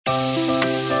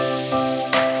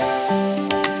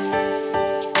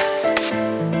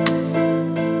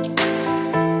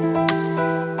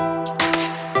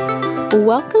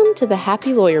Welcome to the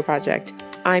Happy Lawyer Project.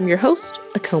 I'm your host,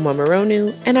 Akoma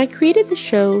Moronu, and I created the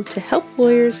show to help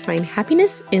lawyers find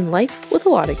happiness in life with a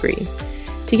law degree.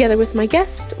 Together with my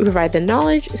guest, we provide the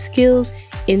knowledge, skills,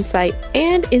 insight,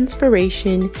 and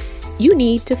inspiration you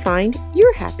need to find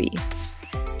your happy.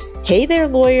 Hey there,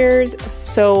 lawyers.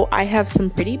 So I have some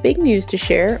pretty big news to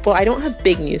share. Well, I don't have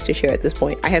big news to share at this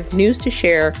point. I have news to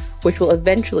share, which will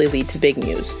eventually lead to big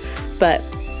news. But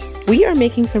we are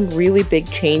making some really big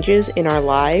changes in our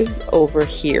lives over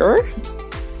here.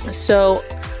 So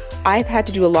I've had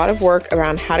to do a lot of work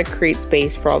around how to create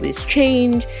space for all this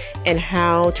change and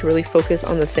how to really focus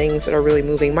on the things that are really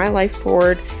moving my life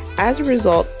forward. As a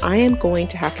result, I am going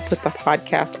to have to put the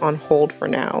podcast on hold for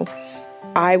now.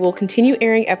 I will continue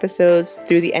airing episodes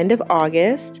through the end of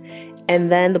August,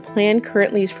 and then the plan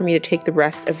currently is for me to take the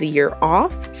rest of the year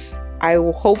off. I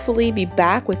will hopefully be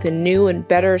back with a new and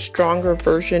better, stronger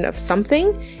version of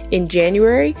something in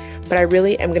January, but I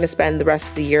really am going to spend the rest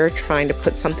of the year trying to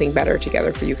put something better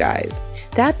together for you guys.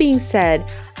 That being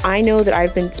said, I know that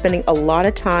I've been spending a lot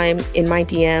of time in my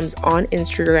DMs on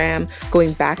Instagram,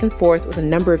 going back and forth with a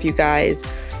number of you guys,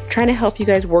 trying to help you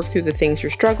guys work through the things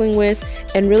you're struggling with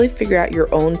and really figure out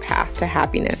your own path to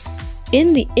happiness.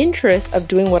 In the interest of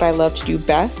doing what I love to do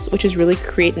best, which is really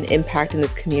create an impact in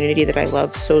this community that I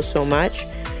love so much,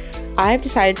 I've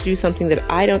decided to do something that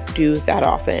I don't do that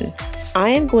often. I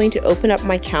am going to open up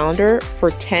my calendar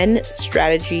for 10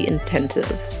 strategy intensive.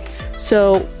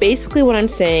 So basically what I'm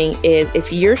saying is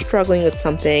if you're struggling with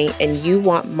something and you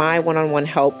want my one-on-one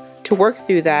help to work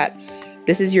through that,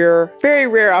 this is your very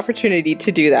rare opportunity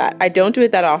to do that. I don't do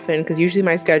it that often because usually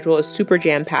my schedule is super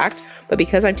jam-packed, but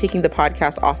because I'm taking the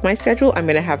podcast off my schedule, I'm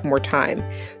going to have more time.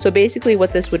 So basically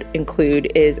what this would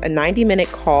include is a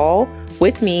 90-minute call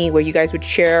with me where you guys would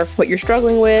share what you're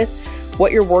struggling with,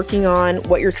 what you're working on,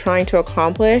 what you're trying to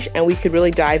accomplish, and we could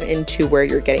really dive into where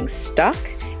you're getting stuck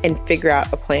and figure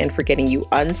out a plan for getting you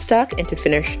unstuck and to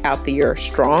finish out the year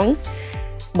strong.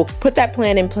 We'll put that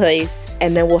plan in place,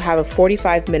 and then we'll have a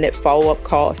 45-minute follow-up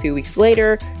call a few weeks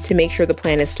later to make sure the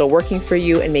plan is still working for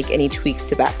you and make any tweaks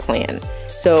to that plan.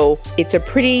 So it's a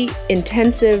pretty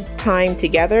intensive time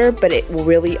together, but it will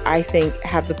really, I think,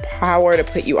 have the power to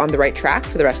put you on the right track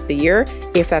for the rest of the year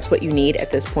if that's what you need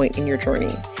at this point in your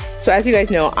journey. So as you guys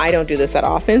know, I don't do this that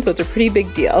often, so it's a pretty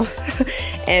big deal.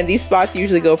 And these spots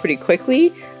usually go pretty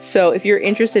quickly. So if you're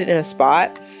interested in a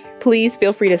spot, please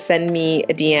feel free to send me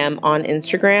a DM on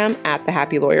Instagram at The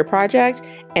Happy Lawyer Project,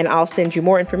 and I'll send you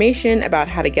more information about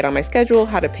how to get on my schedule,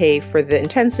 how to pay for the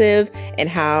intensive, and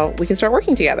how we can start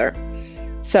working together.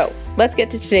 So let's get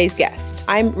to today's guest.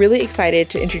 I'm really excited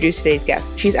to introduce today's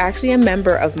guest. She's actually a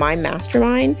member of my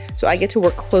mastermind, so I get to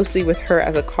work closely with her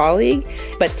as a colleague,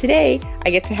 but today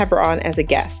I get to have her on as a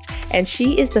guest. And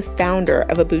she is the founder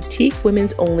of a boutique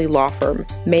women's only law firm,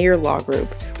 Maier Law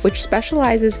Group, which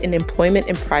specializes in employment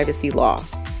and privacy law.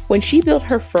 When she built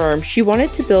her firm, she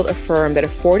wanted to build a firm that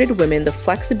afforded women the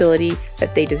flexibility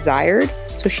that they desired,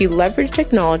 so she leveraged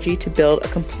technology to build a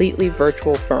completely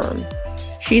virtual firm.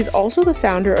 She's also the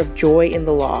founder of Joy in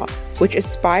the Law, which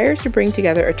aspires to bring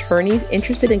together attorneys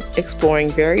interested in exploring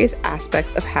various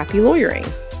aspects of happy lawyering.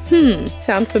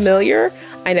 Sound familiar?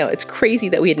 I know, it's crazy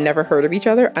that we had never heard of each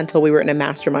other until we were in a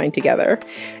mastermind together.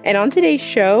 And on today's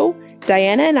show,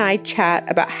 Diana and I chat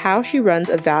about how she runs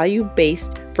a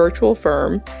value-based virtual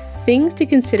firm, things to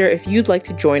consider if you'd like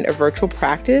to join a virtual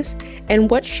practice,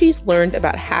 and what she's learned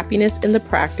about happiness in the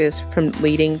practice from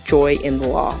leading Joy in the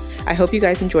Law. I hope you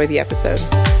guys enjoy the episode.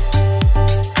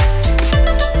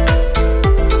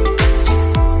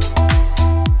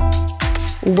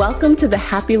 Welcome to the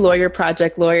Happy Lawyer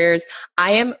Project, lawyers.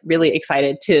 I am really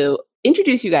excited to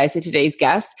introduce you guys to today's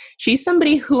guest. She's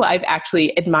somebody who I've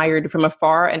actually admired from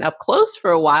afar and up close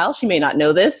for a while. She may not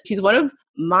know this. She's one of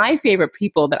my favorite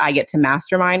people that I get to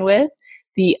mastermind with,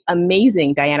 the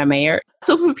amazing Diana Maier.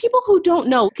 So for people who don't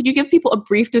know, could you give people a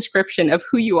brief description of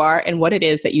who you are and what it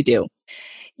is that you do?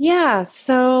 Yeah,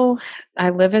 so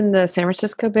I live in the San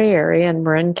Francisco Bay Area in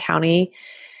Marin County.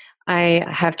 I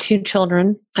have 2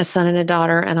 children, a son and a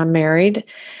daughter, and I'm married.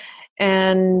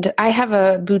 And I have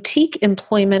a boutique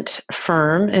employment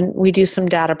firm, and we do some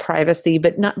data privacy,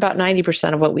 but not about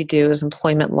 90% of what we do is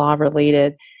employment law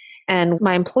related. And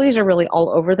my employees are really all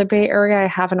over the Bay Area. I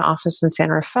have an office in San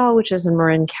Rafael, which is in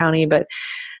Marin County, but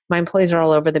my employees are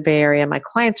all over the Bay Area. My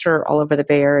clients are all over the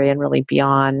Bay Area and really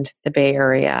beyond the Bay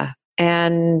Area.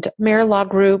 And Maier Law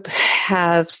Group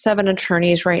has 7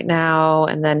 attorneys right now,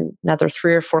 and then another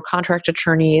 3 or 4 contract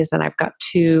attorneys, and I've got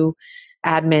 2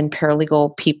 admin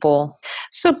paralegal people.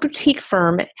 So boutique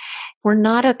firm. We're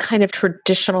not a kind of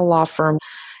traditional law firm.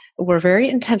 We're very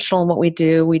intentional in what we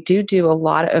do. We do a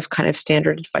lot of kind of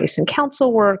standard advice and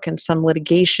counsel work and some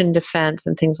litigation defense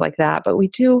and things like that. But we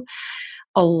do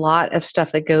a lot of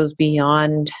stuff that goes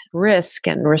beyond risk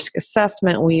and risk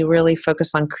assessment. We really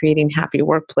focus on creating happy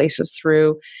workplaces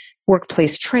through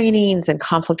workplace trainings and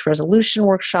conflict resolution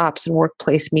workshops and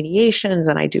workplace mediations.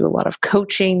 And I do a lot of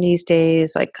coaching these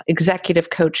days, like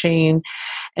executive coaching.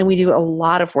 And we do a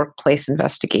lot of workplace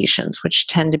investigations, which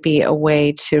tend to be a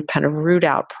way to kind of root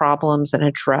out problems and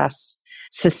address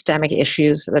systemic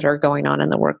issues that are going on in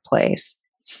the workplace.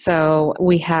 So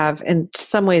we have, in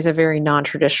some ways, a very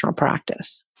non-traditional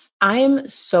practice. I am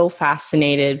so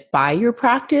fascinated by your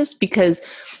practice because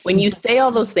when you say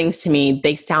all those things to me,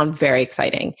 they sound very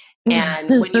exciting.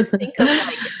 And when you think of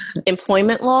like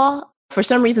employment law, for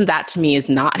some reason, that to me is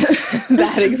not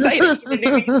that exciting. You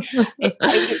know what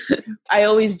I mean? I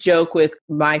always joke with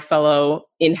my fellow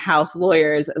in-house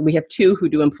lawyers. We have two who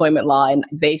do employment law, and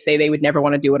they say they would never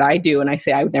want to do what I do. And I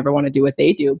say I would never want to do what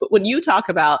they do. But when you talk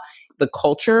about the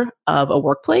culture of a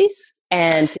workplace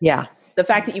and the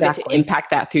fact that you get to impact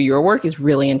that through your work is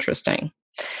really interesting.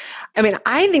 I mean,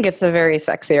 I think it's a very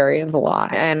sexy area of the law,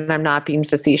 and I'm not being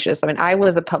facetious. I mean, I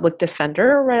was a public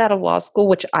defender right out of law school,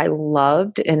 which I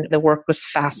loved, and the work was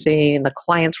fascinating, and the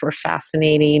clients were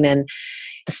fascinating, and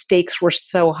the stakes were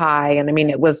so high. And I mean,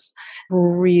 it was a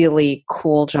really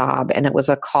cool job, and it was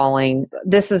a calling.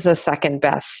 This is a second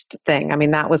best thing. I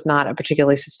mean, that was not a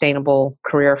particularly sustainable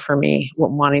career for me,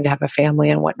 wanting to have a family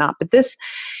and whatnot. But this,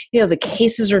 the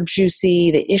cases are juicy,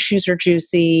 the issues are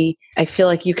juicy. I feel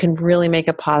like you can really make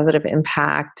a positive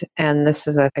impact. And this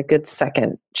is a good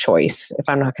second choice if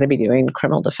I'm not going to be doing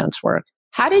criminal defense work.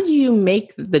 How did you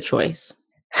make the choice?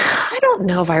 I don't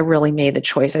know if I really made the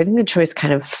choice. I think the choice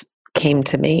kind of came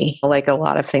to me, like a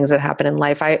lot of things that happen in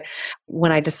life.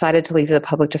 When I decided to leave the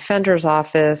public defender's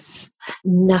office,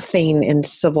 nothing in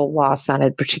civil law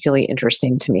sounded particularly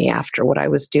interesting to me after what I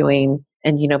was doing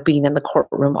and, being in the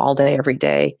courtroom all day, every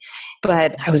day.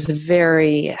 But I was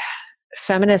very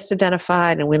feminist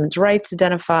identified and women's rights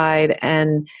identified.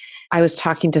 And I was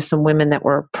talking to some women that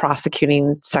were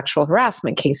prosecuting sexual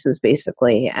harassment cases,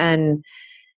 basically. And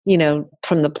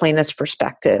from the plaintiff's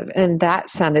perspective. And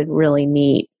that sounded really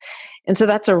neat. And so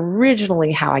that's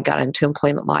originally how I got into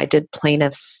employment law. I did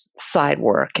plaintiff's side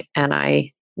work, and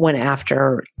I went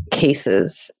after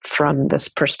cases from this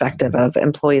perspective of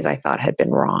employees I thought had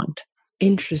been wronged.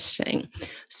 Interesting.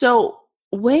 So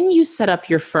when you set up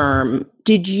your firm,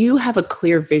 did you have a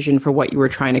clear vision for what you were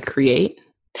trying to create?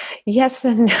 Yes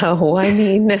and no. I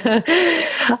mean,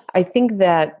 I think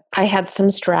that I had some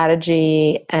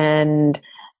strategy, and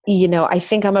I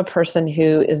think I'm a person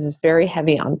who is very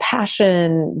heavy on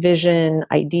passion, vision,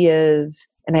 ideas,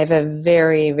 and I have a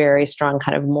very, very strong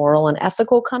kind of moral and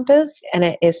ethical compass, and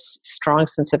it is strong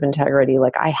sense of integrity.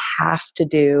 Like I have to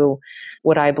do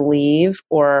what I believe,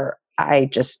 or I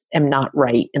just am not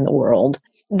right in the world.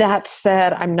 That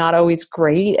said, I'm not always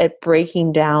great at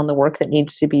breaking down the work that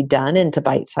needs to be done into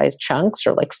bite-sized chunks,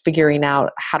 or like figuring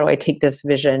out how do I take this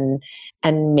vision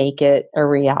and make it a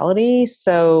reality.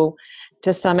 So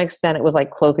to some extent, it was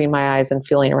like closing my eyes and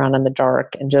feeling around in the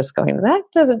dark and just going, that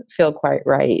doesn't feel quite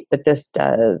right, but this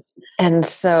does. And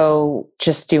so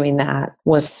just doing that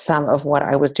was some of what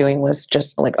I was doing, was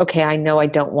just like, okay, I know I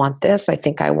don't want this. I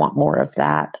think I want more of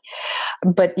that.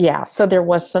 But yeah, so there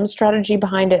was some strategy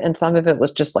behind it. And some of it was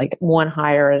just like one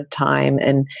hire at a time.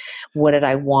 And what did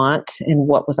I want? And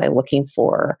what was I looking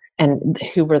for? And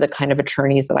who were the kind of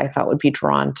attorneys that I thought would be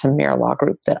drawn to Maier Law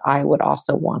Group that I would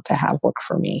also want to have work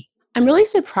for me? I'm really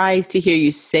surprised to hear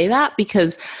you say that,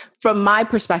 because from my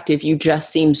perspective, you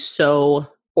just seem so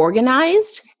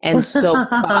organized and so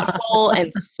thoughtful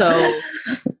and so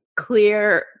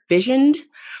clear visioned.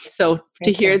 So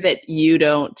to hear that you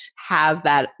don't have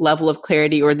that level of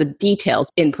clarity or the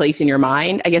details in place in your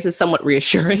mind, I guess is somewhat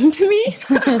reassuring to me.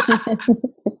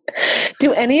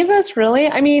 Do any of us really?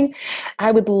 I mean,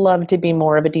 I would love to be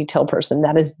more of a detail person.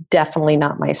 That is definitely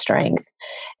not my strength.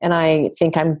 And I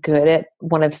think I'm good at,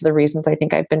 one of the reasons I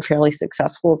think I've been fairly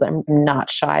successful is I'm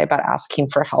not shy about asking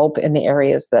for help in the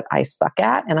areas that I suck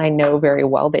at. And I know very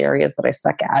well the areas that I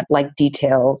suck at, like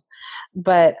details.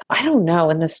 But I don't know,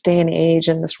 in this day and age,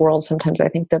 in this world, sometimes I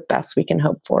think the best we can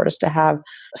hope for is to have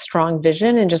a strong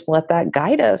vision and just let that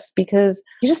guide us, because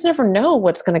you just never know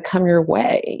what's going to come your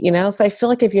way, So I feel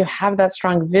like if you have that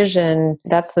strong vision,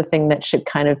 that's the thing that should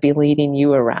kind of be leading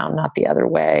you around, not the other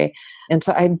way. And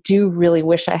so I do really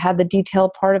wish I had the detail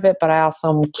part of it, but I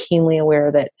also am keenly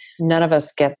aware that none of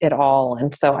us get it all.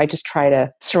 And so I just try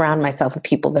to surround myself with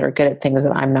people that are good at things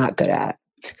that I'm not good at.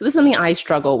 So this is something I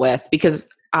struggle with, because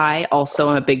I also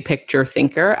am a big picture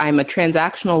thinker. I'm a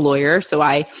transactional lawyer, so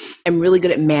I am really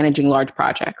good at managing large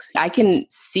projects. I can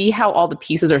see how all the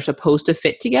pieces are supposed to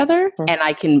fit together, and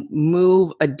I can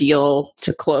move a deal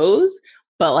to close,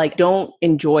 but like don't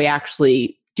enjoy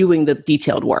actually doing the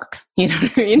detailed work. You know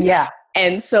what I mean? Yeah.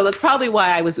 And so that's probably why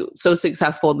I was so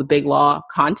successful in the big law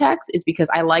context, is because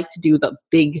I like to do the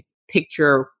big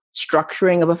picture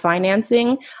structuring of a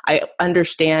financing. I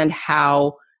understand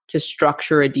how to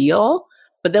structure a deal.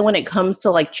 But then when it comes to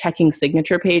like checking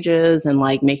signature pages and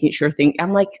like making sure things,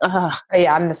 I'm like, ugh.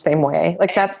 Yeah, I'm the same way.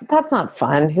 Like that's not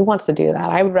fun. Who wants to do that?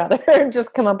 I would rather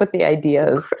just come up with the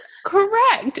ideas.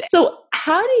 Correct. So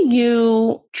how do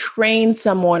you train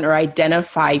someone or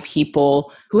identify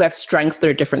people who have strengths that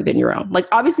are different than your own? Like,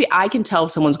 obviously I can tell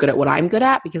if someone's good at what I'm good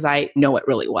at because I know it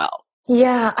really well.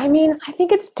 Yeah, I mean, I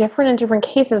think it's different in different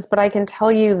cases, but I can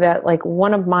tell you that like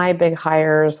one of my big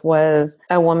hires was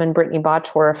a woman, Brittany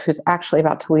Bottorff, who's actually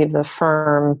about to leave the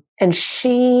firm. And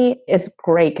she is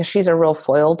great because she's a real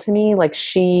foil to me. Like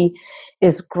she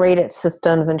is great at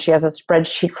systems and she has a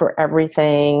spreadsheet for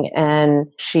everything. And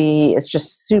she is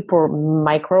just super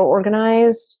micro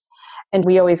organized. And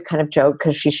we always kind of joke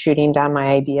because she's shooting down my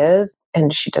ideas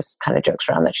and she just kind of jokes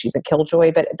around that she's a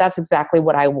killjoy, but that's exactly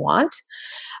what I want.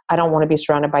 I don't want to be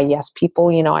surrounded by yes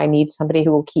people. You know, I need somebody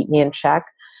who will keep me in check.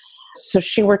 So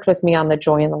she worked with me on the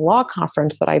Joy in the Law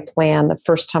conference that I planned the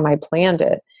first time I planned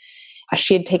it.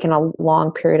 She had taken a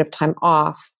long period of time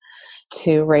off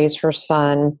to raise her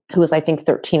son, who was, I think,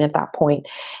 13 at that point.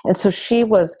 And so she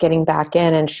was getting back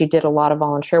in and she did a lot of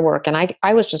volunteer work. And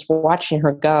I was just watching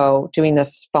her go doing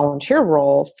this volunteer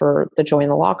role for the Joy in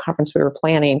the Law conference we were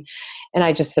planning. And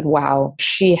I just said, wow,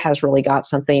 she has really got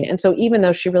something. And so even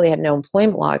though she really had no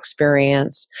employment law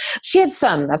experience, she had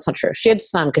some, that's not true. She had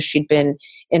some because she'd been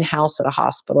in-house at a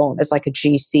hospital as like a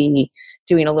GC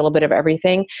doing a little bit of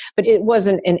everything, but it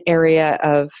wasn't an area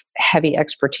of heavy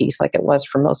expertise like it was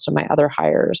for most of my other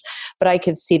hires. But I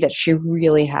could see that she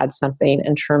really had something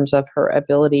in terms of her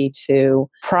ability to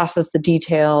process the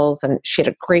details. And she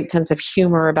had a great sense of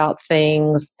humor about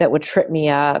things that would trip me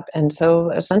up. And so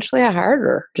essentially I hired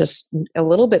her just a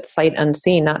little bit sight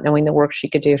unseen, not knowing the work she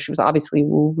could do. She was obviously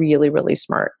really, really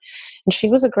smart. And she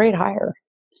was a great hire.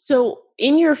 So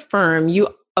in your firm, you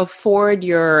afford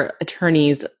your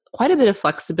attorneys quite a bit of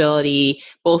flexibility,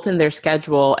 both in their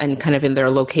schedule and kind of in their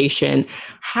location.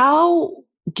 How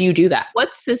do you do that?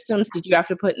 What systems did you have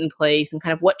to put in place and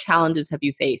kind of what challenges have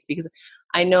you faced? Because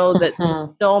I know that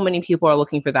so many people are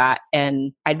looking for that.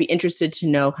 And I'd be interested to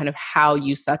know kind of how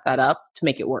you set that up to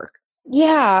make it work.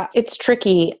 Yeah, it's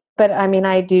tricky. But I mean,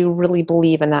 I do really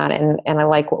believe in that and I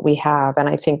like what we have. And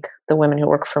I think the women who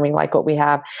work for me like what we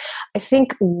have. I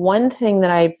think one thing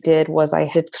that I did was I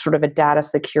did sort of a data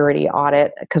security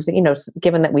audit because, you know,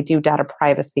 given that we do data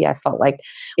privacy, I felt like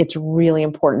it's really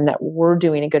important that we're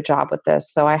doing a good job with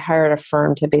this. So I hired a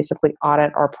firm to basically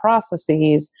audit our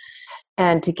processes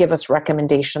and to give us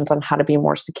recommendations on how to be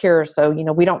more secure. So, you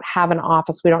know, we don't have an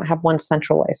office, we don't have one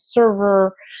centralized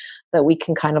server that we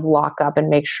can kind of lock up and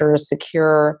make sure is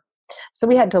secure. So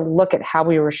we had to look at how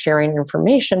we were sharing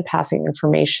information, passing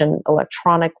information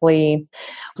electronically.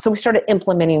 So we started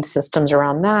implementing systems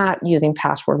around that, using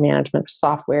password management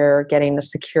software, getting a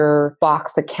secure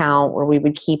box account where we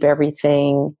would keep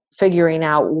everything, figuring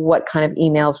out what kind of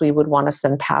emails we would want to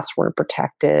send password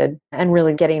protected, and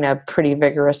really getting a pretty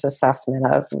vigorous assessment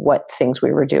of what things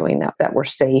we were doing that were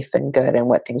safe and good and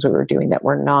what things we were doing that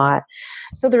were not.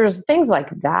 So there's things like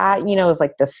that, you know, it's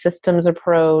like the systems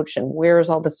approach and where's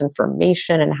all this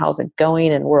information and how's it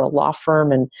going? And we're a law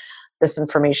firm and this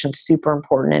information is super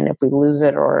important. And if we lose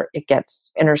it or it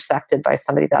gets intersected by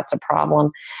somebody, that's a problem.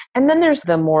 And then there's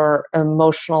the more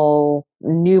emotional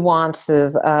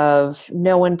nuances of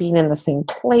no one being in the same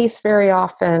place very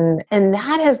often. And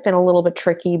that has been a little bit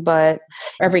tricky, but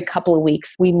every couple of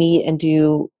weeks we meet and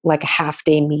do like a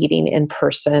half-day meeting in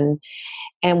person.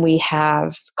 And we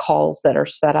have calls that are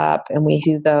set up and we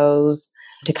do those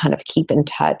to kind of keep in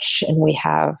touch. And we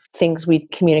have things we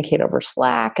communicate over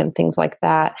Slack and things like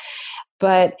that.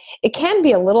 But it can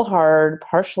be a little hard,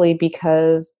 partially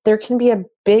because there can be a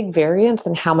big variance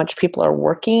in how much people are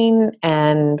working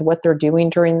and what they're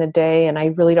doing during the day. And I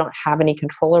really don't have any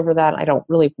control over that. I don't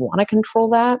really want to control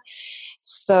that.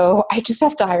 So I just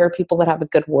have to hire people that have a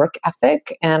good work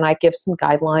ethic. And I give some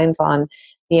guidelines on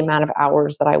the amount of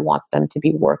hours that I want them to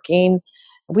be working.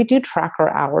 We do track our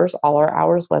hours, all our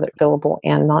hours, whether billable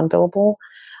and non-billable,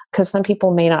 because some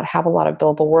people may not have a lot of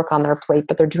billable work on their plate,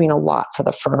 but they're doing a lot for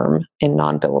the firm in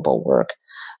non-billable work.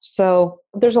 So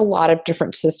there's a lot of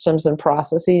different systems and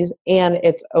processes, and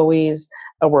it's always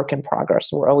a work in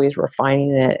progress. We're always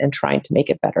refining it and trying to make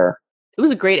it better. It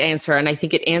was a great answer. And I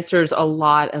think it answers a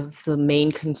lot of the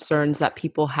main concerns that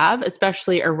people have,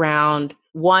 especially around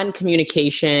one,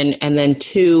 communication, and then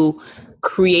two,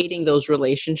 creating those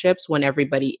relationships when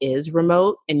everybody is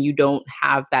remote and you don't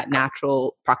have that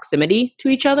natural proximity to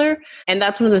each other. And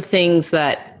that's one of the things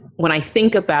that when I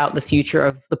think about the future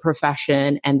of the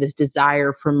profession and this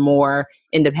desire for more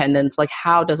independence, like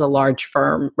how does a large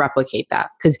firm replicate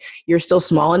that? Because you're still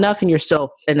small enough and you're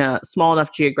still in a small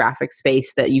enough geographic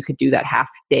space that you could do that half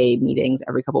day meetings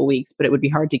every couple of weeks, but it would be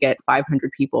hard to get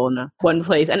 500 people in one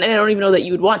place. And I don't even know that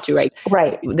you would want to, right?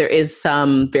 Right. There is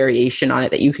some variation on it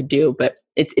that you could do, but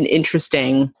it's an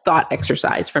interesting thought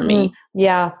exercise for me.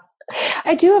 Yeah.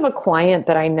 I do have a client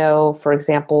that I know, for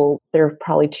example, there are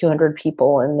probably 200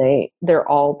 people and they're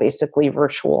all basically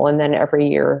virtual. And then every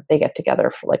year they get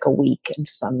together for like a week in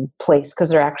some place because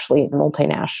they're actually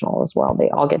multinational as well. They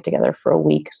all get together for a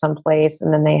week someplace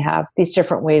and then they have these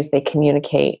different ways they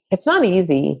communicate. It's not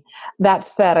easy. That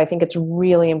said, I think it's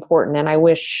really important. And I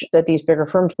wish that these bigger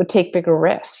firms would take bigger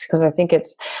risks because I think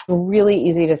it's really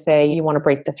easy to say you want to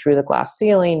break through the glass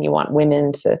ceiling. You want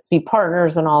women to be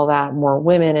partners and all that, more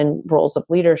women in roles of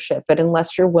leadership. But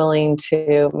unless you're willing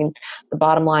to, the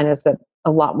bottom line is that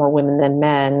a lot more women than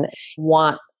men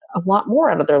want a lot more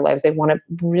out of their lives. They want to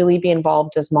really be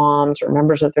involved as moms or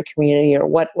members of their community or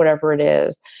whatever it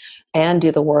is and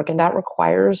do the work. And that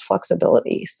requires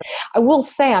flexibility. So I will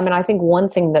say, I think one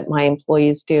thing that my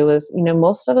employees do is,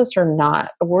 most of us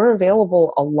we're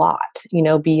available a lot,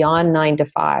 beyond 9 to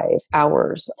 5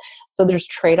 hours. So there's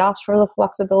trade-offs for the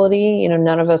flexibility.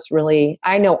 None of us really,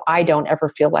 I know I don't ever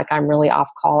feel like I'm really off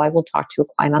call. I will talk to a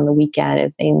client on the weekend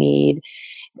if they need.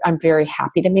 I'm very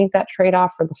happy to make that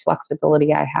trade-off for the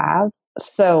flexibility I have.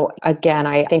 So again,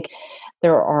 I think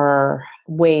there are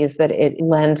ways that it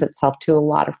lends itself to a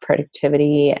lot of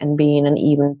productivity and being an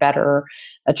even better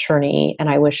attorney. And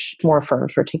I wish more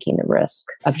firms were taking the risk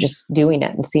of just doing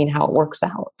it and seeing how it works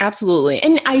out. Absolutely.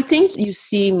 And I think you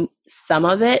see some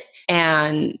of it.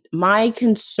 And my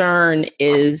concern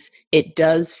is it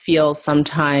does feel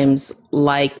sometimes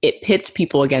like it pits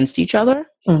people against each other.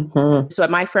 Mm-hmm. So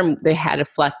at my firm, they had a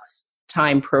flex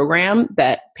time program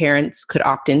that parents could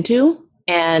opt into.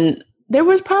 And there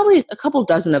was probably a couple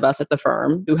dozen of us at the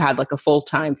firm who had like a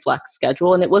full-time flex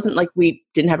schedule. And it wasn't like we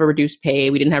didn't have a reduced pay.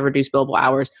 We didn't have reduced billable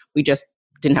hours. We just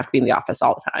didn't have to be in the office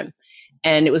all the time.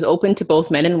 And it was open to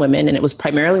both men and women. And it was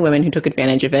primarily women who took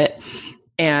advantage of it.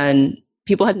 And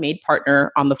people had made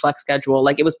partner on the flex schedule.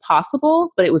 Like it was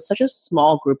possible, but it was such a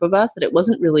small group of us that it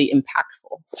wasn't really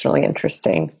impactful. It's really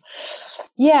interesting.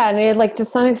 Yeah. And to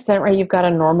some extent, right, you've got to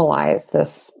normalize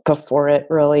this before it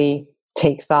really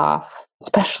takes off,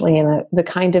 especially in the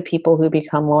kind of people who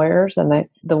become lawyers and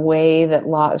the way that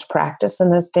law is practiced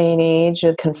in this day and age.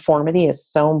 Conformity is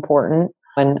so important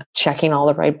and checking all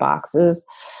the right boxes.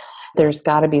 There's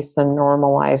got to be some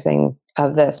normalizing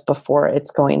of this before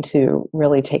it's going to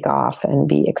really take off and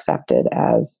be accepted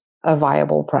as a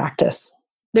viable practice.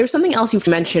 There's something else you've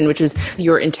mentioned, which is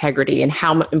your integrity and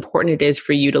how important it is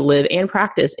for you to live and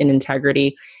practice in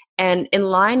integrity. And in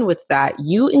line with that,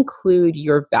 you include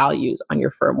your values on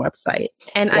your firm website.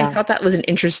 And I thought that was an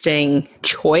interesting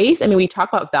choice. We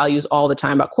talk about values all the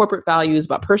time, about corporate values,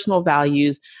 about personal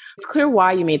values. It's clear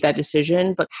why you made that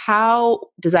decision, but how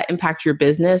does that impact your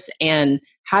business? And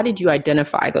how did you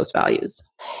identify those values?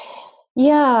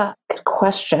 Yeah, good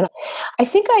question. I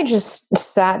think I just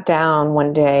sat down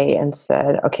one day and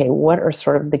said, okay, what are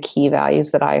sort of the key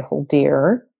values that I hold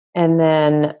dear? And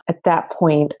then at that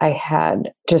point, I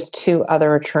had just 2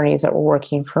 other attorneys that were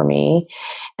working for me.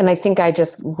 And I think I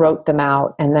just wrote them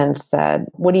out and then said,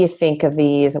 what do you think of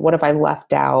these? What have I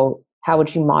left out? How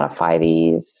would you modify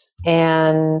these?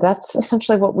 And that's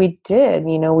essentially what we did.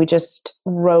 We just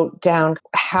wrote down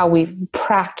how we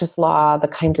practice law, the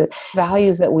kinds of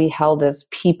values that we held as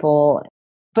people.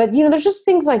 But, there's just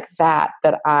things like that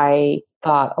I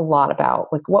thought a lot about.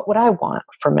 Like, what would I want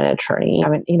from an attorney?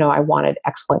 I wanted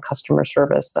excellent customer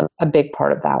service. And a big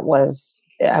part of that was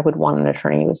I would want an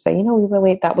attorney who would say,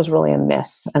 that was really a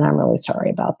miss. And I'm really sorry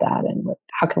about that. And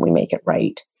how can we make it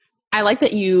right? I like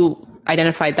that you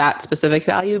identified that specific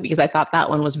value because I thought that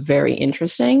one was very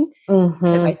interesting.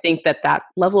 Because I think that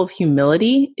level of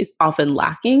humility is often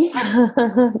lacking.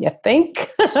 You think?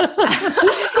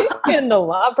 In the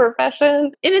law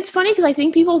profession. And it's funny because I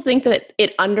think people think that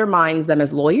it undermines them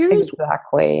as lawyers.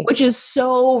 Exactly. Which is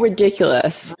so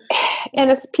ridiculous. And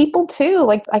it's people too.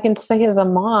 Like I can say as a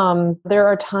mom, there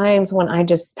are times when I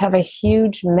just have a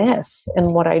huge miss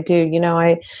in what I do.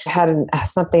 I had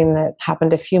something that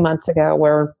happened a few months ago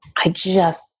where I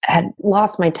just had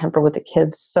lost my temper with the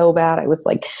kids so bad. I was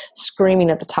like screaming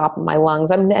at the top of my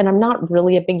lungs. I'm not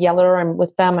really a big yeller. I'm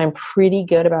with them. I'm pretty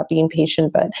good about being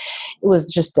patient, but it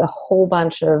was just a whole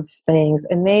bunch of things.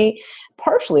 And they,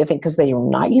 partially, I think, because they were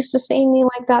not used to seeing me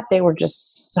like that, they were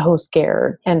just so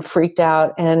scared and freaked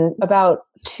out. And about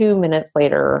 2 minutes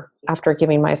later, after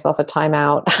giving myself a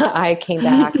timeout, I came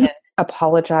back and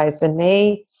apologized, and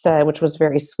they said, which was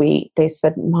very sweet, they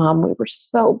said, "Mom, we were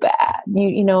so bad.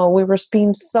 We were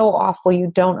being so awful. You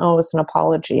don't owe us an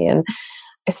apology." And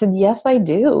I said, "Yes, I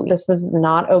do. This is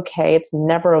not okay. It's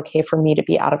never okay for me to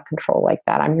be out of control like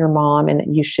that. I'm your mom,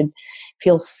 and you should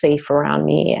feel safe around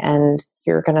me. And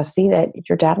you're going to see that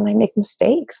your dad and I make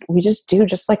mistakes. We just do,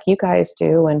 just like you guys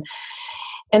do."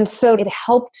 And so it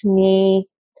helped me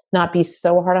not be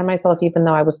so hard on myself, even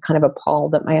though I was kind of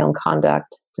appalled at my own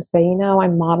conduct, to say,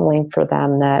 I'm modeling for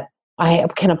them that I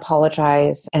can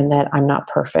apologize and that I'm not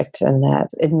perfect, and that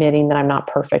admitting that I'm not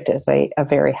perfect is a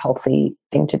very healthy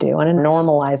thing to do. And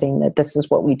normalizing that this is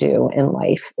what we do in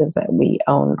life, is that we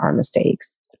own our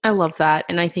mistakes. I love that.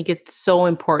 And I think it's so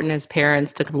important as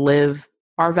parents to live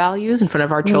our values in front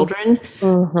of our children.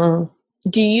 Mm-hmm.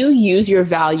 Do you use your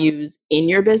values in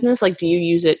your business? Like, do you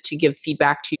use it to give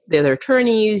feedback to the other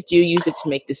attorneys? Do you use it to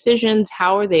make decisions?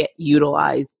 How are they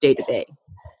utilized day to day?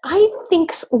 I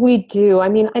think we do. I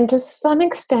mean, and to some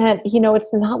extent,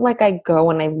 it's not like I go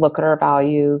and I look at our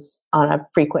values on a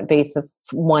frequent basis.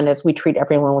 One is we treat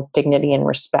everyone with dignity and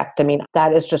respect. I mean,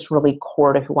 that is just really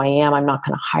core to who I am. I'm not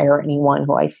going to hire anyone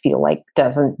who I feel like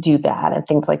doesn't do that and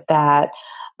things like that.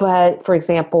 But for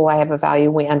example, I have a value: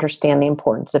 we understand the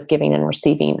importance of giving and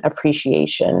receiving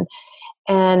appreciation.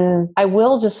 And I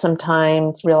will just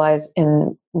sometimes realize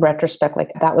in retrospect,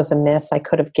 like, that was a miss. I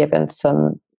could have given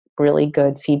some really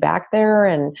good feedback there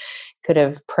and could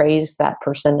have praised that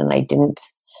person, and I didn't.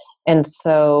 And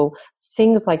so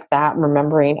things like that,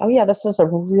 remembering, oh yeah, this is a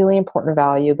really important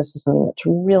value. This is something that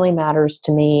really matters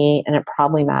to me, and it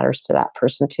probably matters to that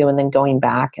person too. And then going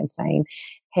back and saying,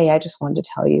 "Hey, I just wanted to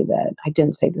tell you that I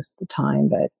didn't say this at the time,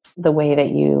 but the way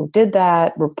that you did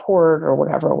that report or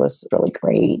whatever was really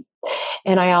great."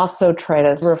 And I also try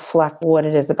to reflect what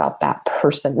it is about that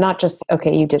person, not just,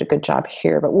 okay, you did a good job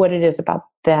here, but what it is about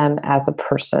them as a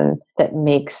person that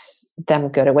makes them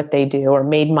good at what they do, or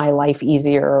made my life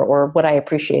easier, or what I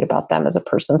appreciate about them as a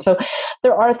person. So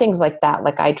there are things like that.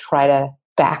 Like, I try to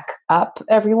back up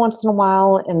every once in a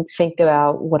while and think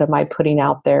about, what am I putting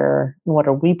out there? What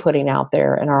are we putting out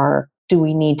there? And do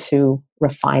we need to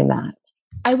refine that?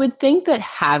 I would think that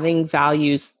having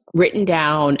values written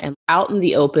down and out in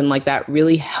the open like that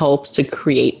really helps to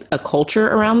create a culture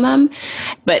around them.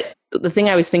 But the thing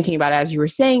I was thinking about as you were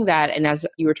saying that, and as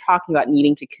you were talking about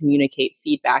needing to communicate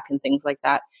feedback and things like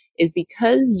that, is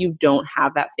because you don't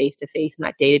have that face-to-face and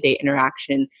that day-to-day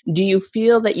interaction. Do you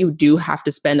feel that you do have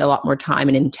to spend a lot more time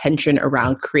and intention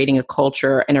around creating a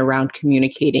culture and around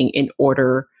communicating in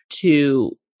order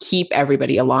to keep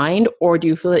everybody aligned? Or do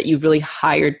you feel that you've really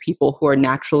hired people who are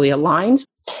naturally aligned?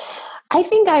 I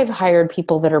think I've hired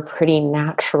people that are pretty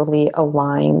naturally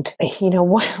aligned.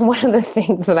 One of the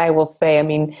things that I will say, I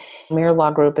mean, Maier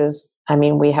Law Group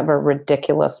we have a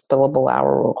ridiculous billable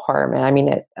hour requirement. I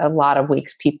mean, a lot of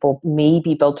weeks people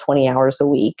maybe bill 20 hours a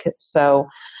week. So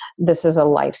this is a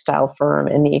lifestyle firm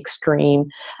in the extreme.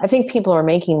 I think people are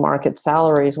making market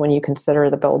salaries when you consider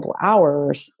the billable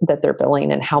hours that they're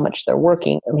billing and how much they're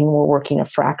working. I mean, we're working a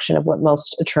fraction of what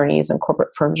most attorneys and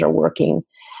corporate firms are working.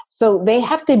 So they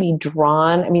have to be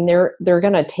drawn. I mean, they're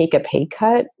going to take a pay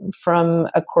cut from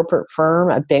a corporate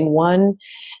firm, a big one.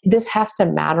 This has to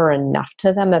matter enough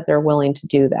to them that they're willing to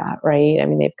do that, right? I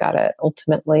mean, they've got to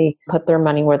ultimately put their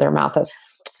money where their mouth is.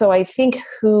 So I think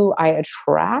who I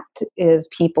attract is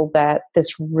people that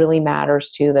this really matters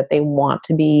to, that they want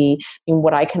to be. I mean,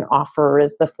 what I can offer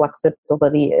is the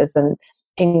flexibility, is an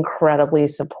incredibly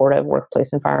supportive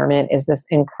workplace environment, is this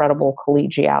incredible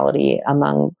collegiality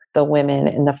among the women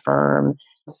in the firm.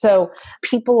 So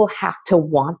people have to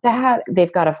want that.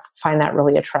 They've got to find that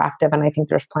really attractive. And I think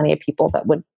there's plenty of people that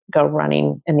would go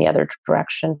running in the other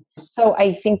direction. So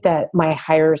I think that my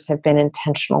hires have been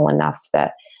intentional enough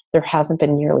that there hasn't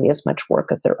been nearly as much work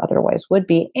as there otherwise would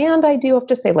be. And I do have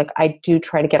to say, I do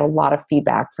try to get a lot of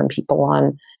feedback from people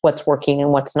on what's working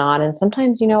and what's not. And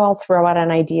sometimes, I'll throw out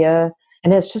an idea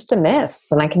and it's just a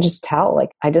miss. And I can just tell,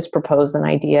 I just proposed an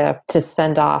idea to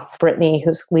send off Brittany,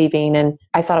 who's leaving. And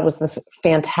I thought it was this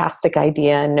fantastic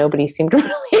idea and nobody seemed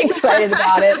really excited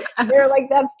about it. They're like,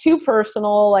 that's too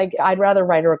personal. I'd rather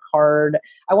write her a card.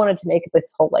 I wanted to make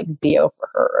this whole video for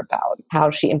her about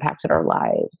how she impacted our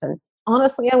lives. And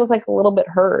honestly, I was a little bit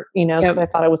hurt, because I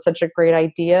thought it was such a great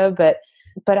idea, but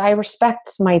But I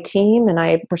respect my team, and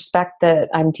I respect that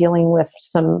I'm dealing with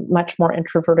some much more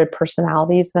introverted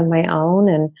personalities than my own.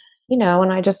 And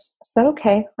I just said,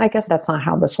 okay, I guess that's not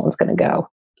how this one's going to go.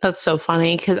 That's so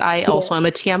funny because I also am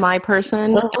a TMI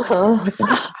person.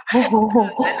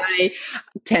 I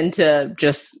tend to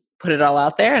just put it all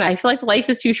out there. And I feel like life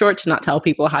is too short to not tell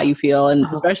people how you feel. And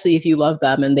especially if you love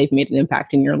them and they've made an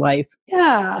impact in your life.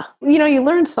 Yeah. You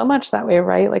learn so much that way,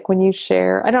 right? Like when you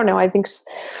share, I don't know, I think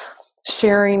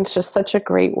sharing is just such a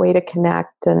great way to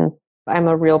connect. And I'm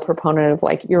a real proponent of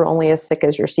like, you're only as sick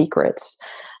as your secrets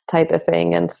type of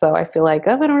thing. And so I feel like,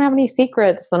 if I don't have any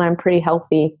secrets, then I'm pretty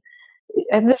healthy.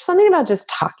 And there's something about just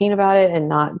talking about it and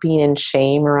not being in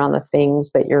shame around the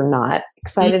things that you're not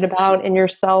excited about in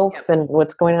yourself and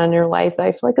what's going on in your life.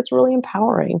 I feel like it's really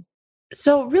empowering.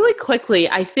 So really quickly,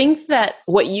 I think that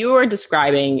what you are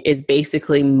describing is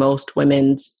basically most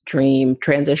women's dream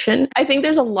transition. I think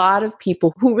there's a lot of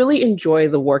people who really enjoy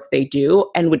the work they do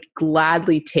and would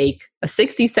gladly take a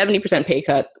 60-70% pay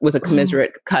cut with a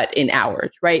commensurate cut in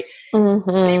hours, right?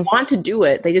 Mm-hmm. They want to do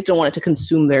it. They just don't want it to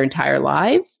consume their entire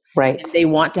lives. Right. And they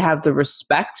want to have the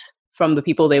respect from the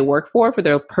people they work for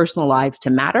their personal lives to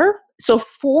matter. So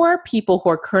for people who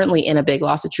are currently in a big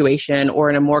law situation or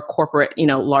in a more corporate,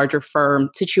 larger firm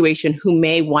situation who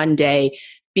may one day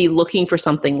be looking for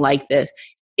something like this,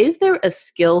 is there a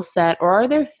skill set or are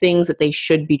there things that they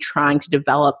should be trying to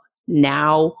develop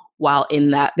now while in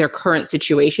their current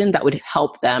situation that would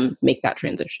help them make that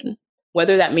transition?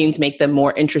 Whether that means make them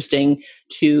more interesting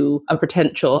to a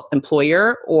potential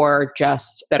employer or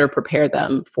just better prepare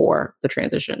them for the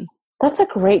transition. That's a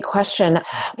great question.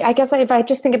 I guess if I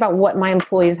just think about what my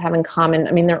employees have in common,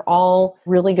 I mean, they're all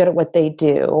really good at what they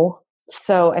do.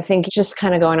 So I think just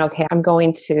kind of going, okay, I'm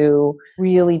going to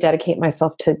really dedicate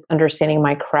myself to understanding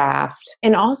my craft.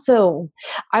 And also,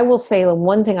 I will say the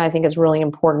one thing I think is really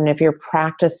important if you're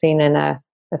practicing in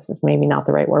this is maybe not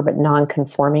the right word, but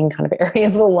non-conforming kind of area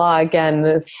of the law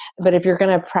again. But if you're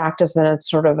going to practice in a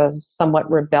sort of a somewhat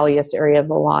rebellious area of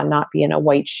the law, not be in a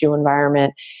white shoe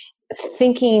environment,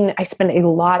 I spend a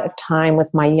lot of time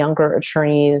with my younger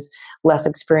attorneys, less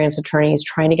experienced attorneys,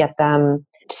 trying to get them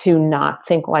to not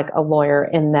think like a lawyer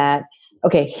in that,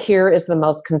 okay, here is the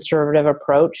most conservative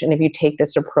approach. And if you take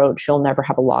this approach, you'll never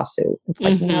have a lawsuit. It's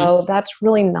like, no, that's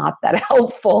really not that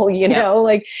helpful.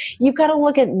 Like you've got to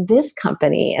look at this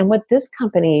company and what this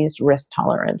company's risk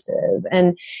tolerance is.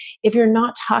 And if you're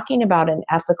not talking about an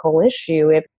ethical issue,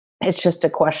 if it's just a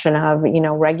question of,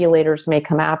 regulators may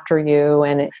come after you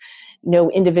and no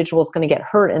individual is going to get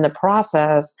hurt in the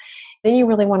process, then you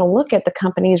really want to look at the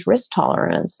company's risk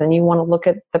tolerance and you want to look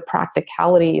at the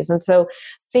practicalities. And so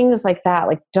things like that,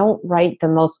 like don't write the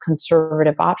most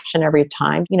conservative option every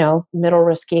time, middle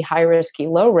risky, high risky,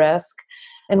 low risk.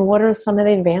 And what are some of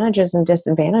the advantages and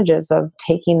disadvantages of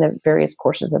taking the various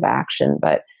courses of action?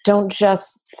 But don't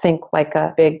just think like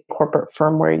a big corporate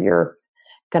firm where you're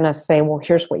going to say, well,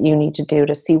 here's what you need to do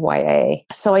to CYA.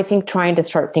 So I think trying to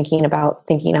start thinking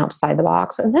outside the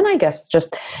box. And then I guess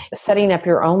just setting up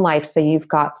your own life so you've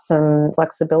got some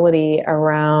flexibility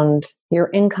around your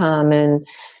income and,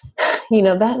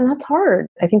 and that's hard.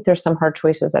 I think there's some hard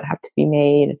choices that have to be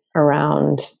made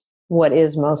around what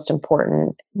is most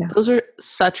important. Yeah. Those are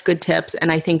such good tips. And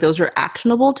I think those are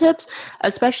actionable tips,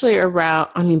 especially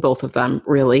around, both of them,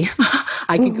 really.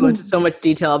 I could go into so much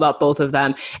detail about both of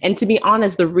them. And to be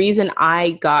honest, the reason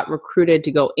I got recruited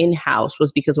to go in-house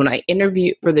was because when I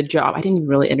interviewed for the job, I didn't even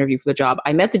really interview for the job.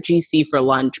 I met the GC for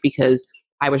lunch because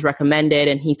I was recommended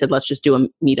and he said, let's just do a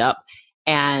meetup.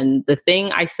 And the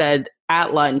thing I said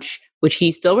at lunch, which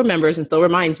he still remembers and still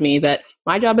reminds me that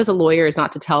my job as a lawyer is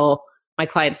not to tell my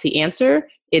clients the answer.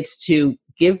 It's to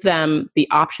give them the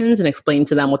options and explain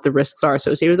to them what the risks are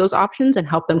associated with those options and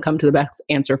help them come to the best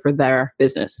answer for their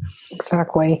business.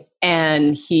 Exactly.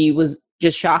 And he was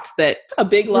just shocked that a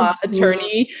big law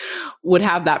attorney would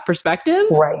have that perspective.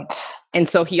 Right. And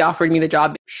so he offered me the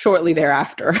job shortly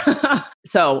thereafter.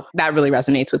 So that really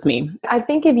resonates with me. I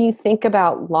think if you think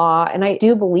about law, and I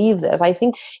do believe this, I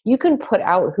think you can put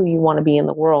out who you want to be in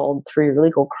the world through your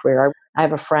legal career. I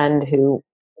have a friend who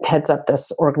heads up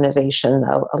this organization,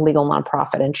 a legal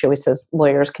nonprofit, and she always says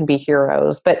lawyers can be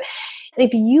heroes. But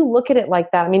if you look at it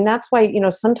like that, that's why,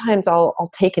 sometimes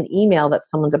I'll take an email that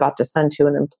someone's about to send to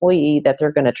an employee that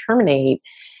they're going to terminate,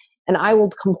 and I will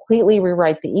completely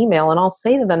rewrite the email, and I'll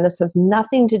say to them, this has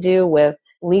nothing to do with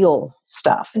legal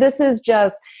stuff. This is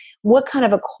just, what kind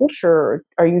of a culture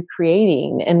are you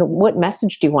creating, and what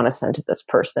message do you want to send to this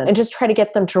person? And just try to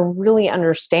get them to really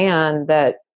understand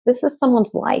that this is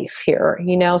someone's life here,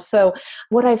 So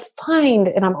what I find,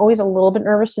 and I'm always a little bit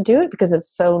nervous to do it because it's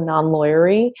so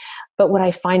non-lawyery, but what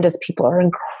I find is people are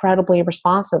incredibly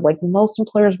responsive. Like most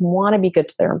employers want to be good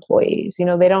to their employees.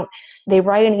 They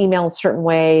write an email a certain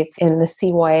way in the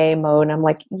CYA mode. And I'm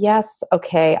like, yes,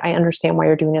 okay, I understand why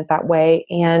you're doing it that way.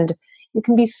 And you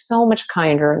can be so much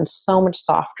kinder and so much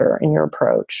softer in your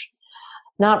approach.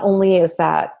 Not only is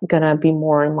that going to be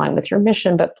more in line with your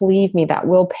mission, but believe me, that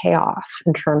will pay off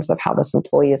in terms of how this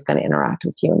employee is going to interact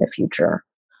with you in the future.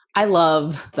 I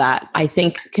love that. I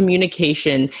think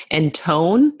communication and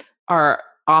tone are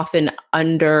often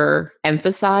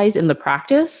underemphasized in the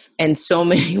practice. And so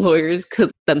many lawyers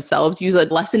could themselves use a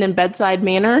lesson in bedside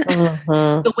manner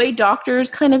the way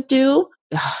doctors kind of do.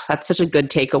 That's such a good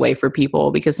takeaway for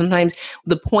people because sometimes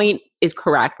the point is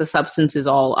correct. The substance is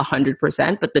all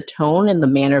 100%, but the tone and the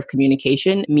manner of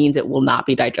communication means it will not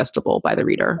be digestible by the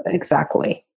reader.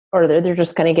 Exactly. Or they're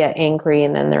just going to get angry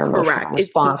and then their emotional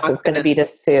response is going to be to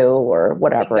sue or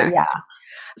whatever. Exactly. Yeah.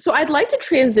 So I'd like to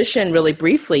transition really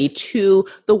briefly to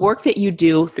the work that you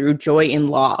do through Joy in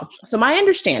Law. So my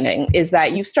understanding is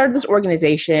that you started this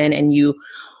organization and you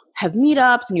have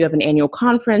meetups and you have an annual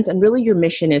conference, and really your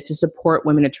mission is to support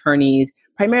women attorneys,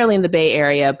 primarily in the Bay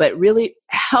Area, but really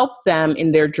help them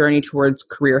in their journey towards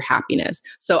career happiness.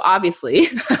 So obviously,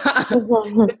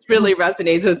 this really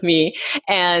resonates with me.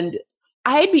 And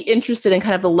I'd be interested in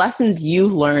kind of the lessons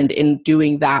you've learned in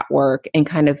doing that work and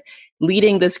kind of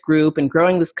leading this group and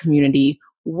growing this community.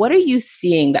 What are you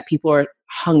seeing that people are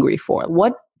hungry for?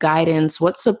 What guidance,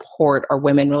 what support are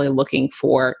women really looking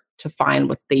for to find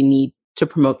what they need to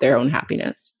promote their own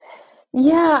happiness?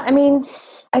 Yeah,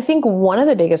 I think one of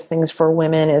the biggest things for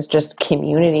women is just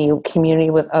community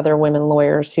with other women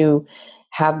lawyers who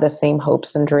have the same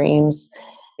hopes and dreams.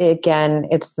 Again,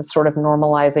 it's the sort of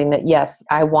normalizing that, yes,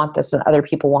 I want this and other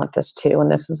people want this too, and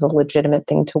this is a legitimate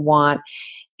thing to want.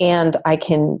 And I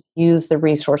can use the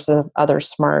resources of other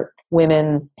smart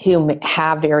women who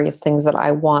have various things that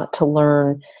I want to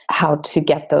learn how to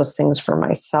get those things for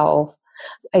myself.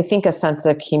 I think a sense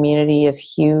of community is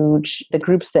huge. The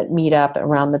groups that meet up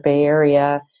around the Bay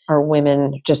Area are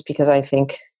women, just because I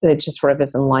think it just sort of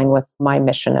is in line with my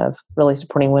mission of really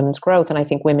supporting women's growth. And I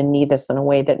think women need this in a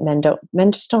way that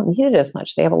men just don't need it as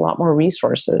much. They have a lot more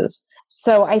resources.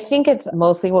 So I think it's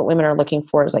mostly what women are looking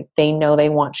for is like, they know they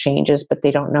want changes, but they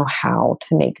don't know how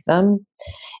to make them.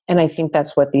 And I think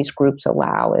that's what these groups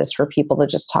allow, is for people to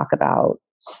just talk about.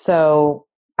 So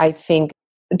I think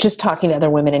just talking to other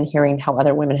women and hearing how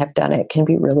other women have done it can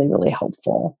be really, really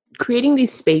helpful. Creating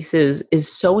these spaces is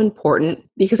so important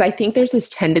because I think there's this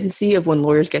tendency of when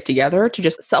lawyers get together to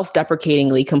just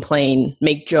self-deprecatingly complain,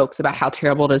 make jokes about how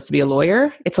terrible it is to be a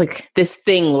lawyer. It's like this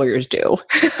thing lawyers do.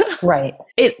 Right.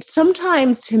 It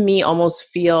sometimes to me almost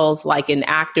feels like an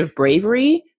act of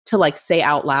bravery to like say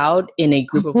out loud in a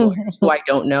group of lawyers who I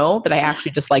don't know that I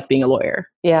actually just like being a lawyer.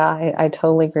 Yeah, I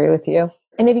totally agree with you.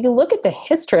 And if you look at the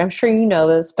history, I'm sure you know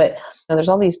this, but there's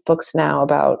all these books now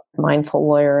about mindful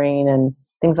lawyering and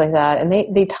things like that. And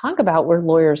they talk about where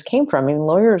lawyers came from.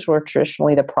 Lawyers were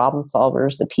traditionally the problem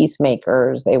solvers, the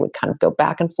peacemakers. They would kind of go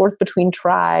back and forth between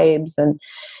tribes and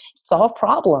solve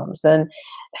problems. And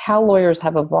how lawyers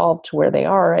have evolved to where they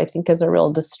are, I think, is a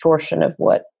real distortion of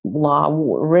what law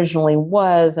originally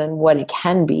was and what it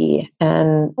can be.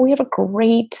 And we have a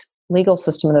great legal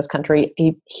system in this country,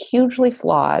 a hugely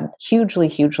flawed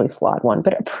one,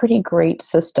 but a pretty great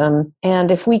system.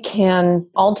 And if we can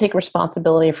all take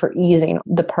responsibility for easing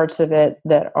the parts of it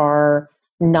that are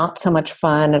not so much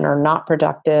fun and are not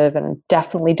productive and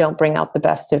definitely don't bring out the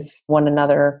best of one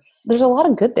another, there's a lot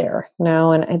of good there,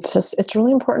 and it's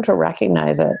really important to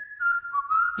recognize it.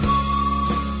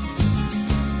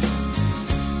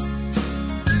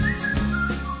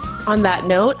 On that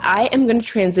note, I am going to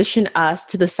transition us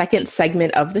to the second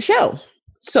segment of the show.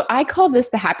 So I call this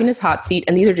the Happiness Hot Seat,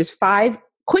 and these are just 5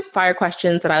 quick fire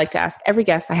questions that I like to ask every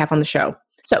guest I have on the show.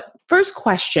 So first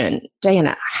question,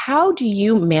 Diana, how do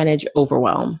you manage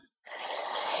overwhelm?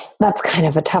 That's kind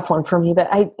of a tough one for me, but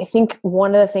I think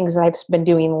one of the things I've been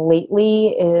doing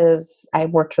lately is I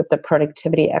worked with the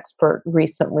productivity expert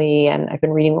recently, and I've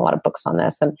been reading a lot of books on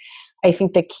this. And I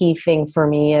think the key thing for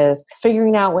me is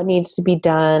figuring out what needs to be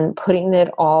done, putting it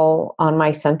all on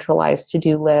my centralized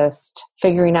to-do list,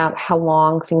 figuring out how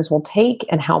long things will take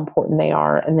and how important they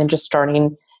are, and then just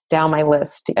starting down my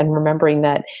list and remembering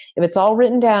that if it's all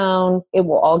written down, it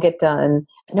will all get done.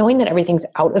 Knowing that everything's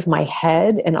out of my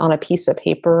head and on a piece of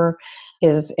paper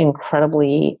is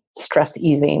incredibly stress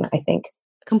easing, I think.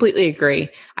 Completely agree.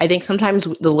 I think sometimes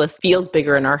the list feels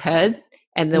bigger in our head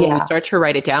And then when we Yeah. start to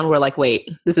write it down, we're like, wait,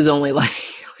 this is only like,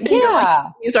 Yeah.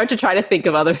 you start to try to think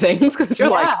of other things because you're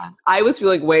like, I was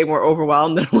feeling way more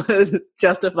overwhelmed than was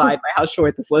justified by how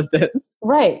short this list is.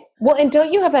 Right. Well, and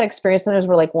don't you have that experience sometimes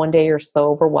where like one day you're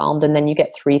so overwhelmed and then you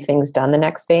get 3 things done the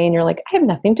next day and you're like, I have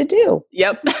nothing to do.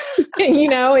 Yep.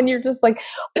 And you're just like,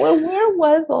 well, where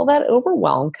was all that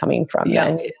overwhelm coming from? Yeah.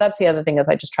 And that's the other thing is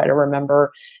I just try to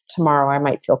remember tomorrow I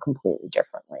might feel completely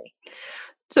differently.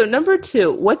 So number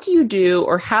 2, what do you do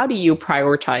or how do you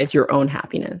prioritize your own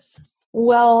happiness?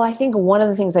 Well, I think one of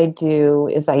the things I do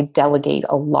is I delegate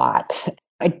a lot.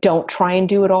 I don't try and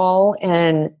do it all.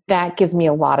 And that gives me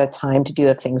a lot of time to do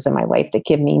the things in my life that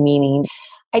give me meaning.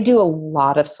 I do a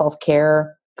lot of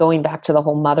self-care. Going back to the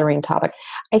whole mothering topic,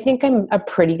 I think I'm a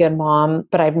pretty good mom,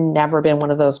 but I've never been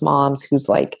one of those moms who's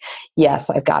like,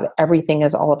 yes, I've got it. Everything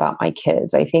is all about my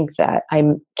kids. I think that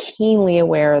I'm keenly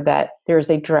aware that there's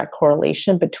a direct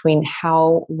correlation between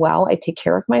how well I take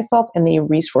care of myself and the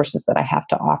resources that I have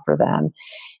to offer them.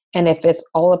 And if it's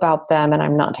all about them and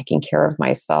I'm not taking care of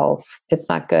myself, it's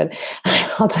not good.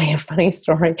 I'll tell you a funny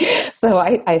story. So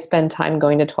I spend time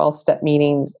going to 12-step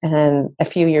meetings. And a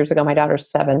few years ago, my daughter's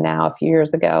 7 now, a few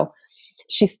years ago,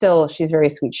 she's very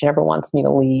sweet. She never wants me to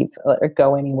leave or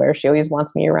go anywhere. She always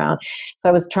wants me around. So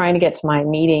I was trying to get to my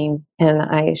meeting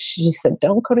and she said,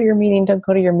 don't go to your meeting. Don't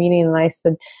go to your meeting. And I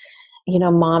said,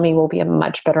 mommy will be a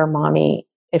much better mommy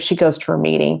if she goes to her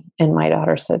meeting. And my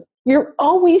daughter said, you're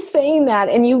always saying that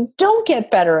and you don't get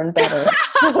better and better.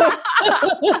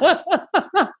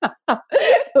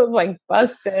 It was like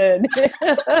busted.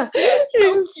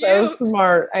 She's so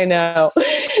smart. I know.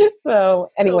 So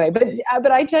anyway,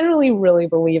 but I generally really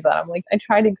believe that. I'm like, I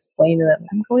try to explain to them,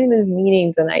 I'm going to these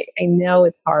meetings and I know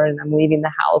it's hard and I'm leaving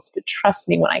the house, but trust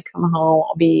me, when I come home,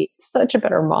 I'll be such a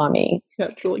better mommy.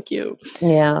 That's really cute.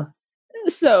 Yeah.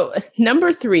 So,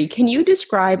 number 3, can you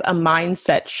describe a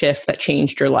mindset shift that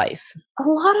changed your life? A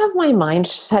lot of my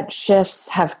mindset shifts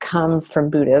have come from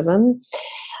Buddhism.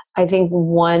 I think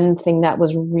one thing that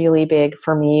was really big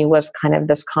for me was kind of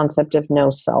this concept of no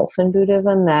self in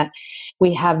Buddhism, that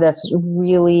we have this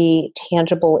really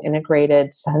tangible,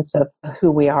 integrated sense of who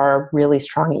we are, really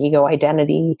strong ego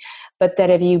identity, but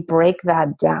that if you break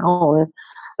that down,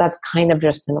 that's kind of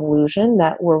just an illusion,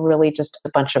 that we're really just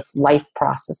a bunch of life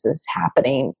processes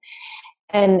happening.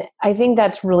 And I think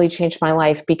that's really changed my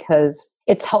life because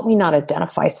it's helped me not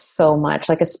identify so much,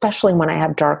 like especially when I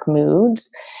have dark moods.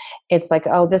 It's like,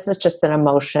 oh, this is just an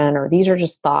emotion, or these are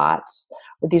just thoughts,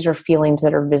 or these are feelings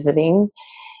that are visiting.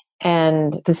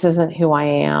 And this isn't who I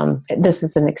am. This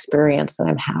is an experience that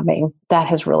I'm having. That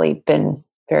has really been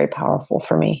very powerful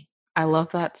for me. I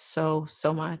love that so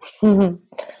much. Mm-hmm.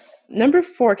 Number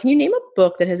 4, can you name a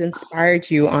book that has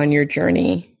inspired you on your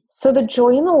journey? So the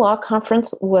Joy in the Law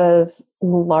Conference was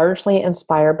largely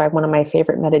inspired by one of my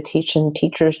favorite meditation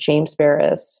teachers, James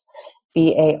Barris,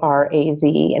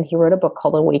 Baraz, and he wrote a book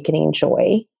called Awakening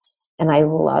Joy. And I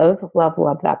love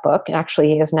that book. And actually,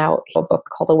 he has now a book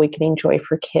called Awakening Joy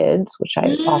for Kids, which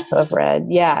I also have read.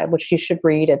 Yeah, which you should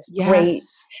read. It's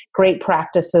great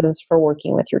practices for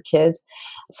working with your kids.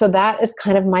 So that is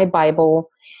kind of my Bible.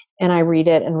 And I read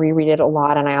it and reread it a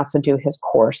lot. And I also do his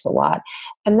course a lot.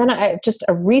 And then a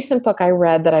recent book I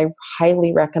read that I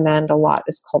highly recommend a lot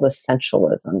is called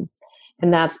Essentialism.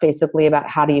 And that's basically about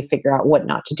how do you figure out what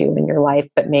not to do in your life,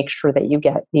 but make sure that you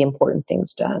get the important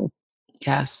things done.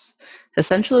 Yes.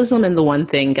 Essentialism and The One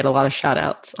Thing get a lot of shout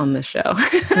outs on this show.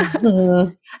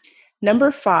 Mm-hmm.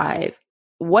 Number 5,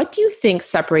 what do you think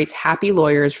separates happy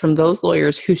lawyers from those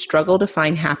lawyers who struggle to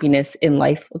find happiness in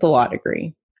life with a law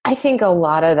degree? I think a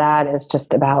lot of that is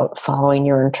just about following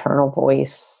your internal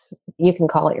voice. You can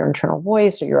call it your internal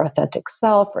voice or your authentic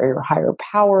self or your higher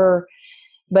power.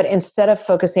 But instead of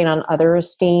focusing on other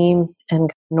esteem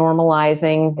and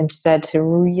normalizing, instead to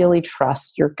really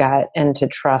trust your gut and to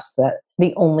trust that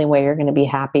the only way you're going to be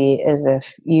happy is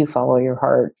if you follow your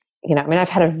heart. I've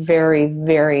had a very,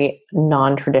 very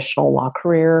non-traditional law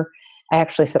career. I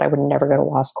actually said I would never go to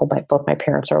law school, but both my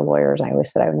parents are lawyers. I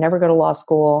always said I would never go to law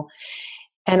school.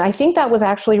 And I think that was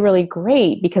actually really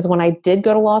great because when I did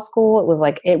go to law school,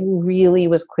 it really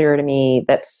was clear to me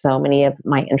that so many of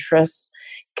my interests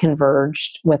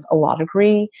converged with a law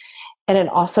degree. And it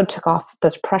also took off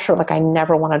this pressure. Like I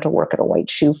never wanted to work at a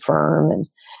white shoe firm.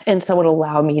 And so it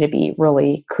allowed me to be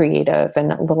really creative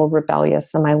and a little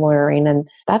rebellious in my lawyering. And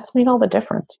that's made all the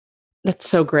difference. That's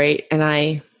so great. And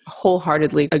I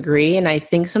wholeheartedly agree. And I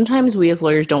think sometimes we as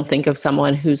lawyers don't think of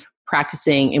someone who's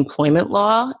practicing employment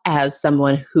law as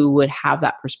someone who would have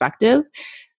that perspective,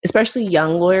 especially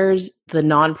young lawyers, the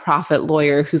nonprofit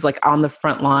lawyer who's like on the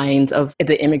front lines of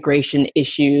the immigration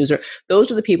issues, or those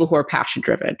are the people who are passion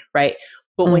driven, right?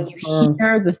 But when you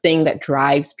hear the thing that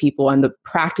drives people and the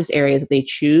practice areas that they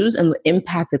choose and the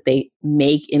impact that they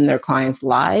make in their clients'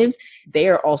 lives, they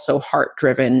are also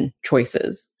heart-driven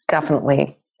choices.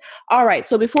 Definitely. All right.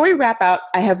 So before we wrap up,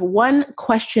 I have one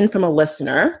question from a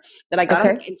listener that I got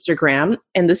on Instagram.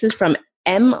 And this is from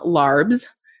M. Larbs.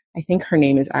 I think her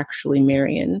name is actually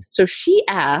Marion. So she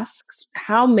asks,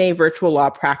 how may virtual law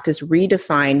practice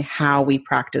redefine how we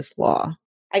practice law?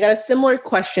 I got a similar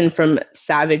question from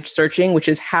Savage Searching, which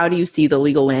is, how do you see the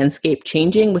legal landscape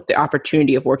changing with the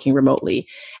opportunity of working remotely?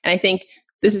 And I think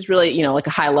this is really, like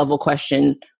a high level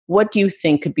question. What do you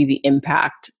think could be the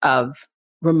impact of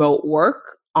remote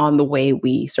work on the way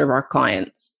we serve our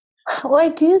clients? Well, I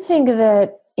do think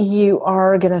that you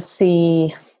are going to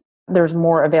see there's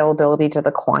more availability to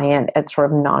the client at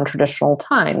sort of non-traditional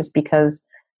times, because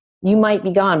you might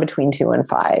be gone between 2 and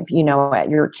 5, at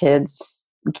your kid's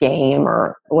game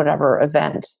or whatever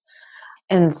event.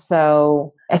 And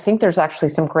so I think there's actually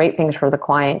some great things for the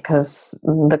client, because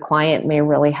the client may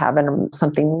really have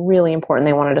something really important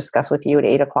they want to discuss with you at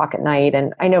 8:00 at night.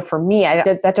 And I know for me,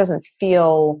 that doesn't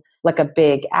feel like a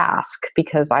big ask,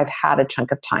 because I've had a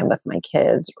chunk of time with my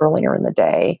kids earlier in the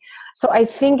day. So I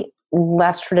think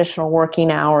less traditional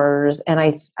working hours. And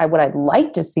what I'd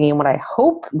like to see and what I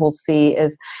hope we'll see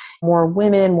is more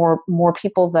women, more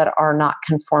people that are not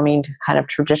conforming to kind of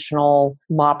traditional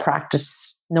law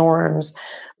practice norms,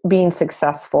 being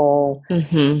successful,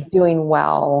 doing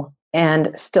well,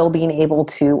 and still being able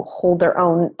to hold their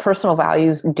own personal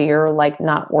values dear, like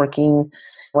not working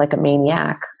like a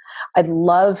maniac. I'd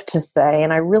love to say,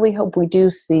 and I really hope we do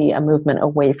see a movement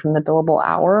away from the billable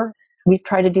hour. We've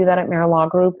tried to do that at Maier Law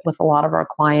Group with a lot of our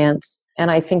clients. And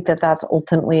I think that that's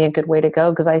ultimately a good way to go,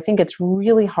 because I think it's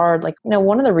really hard.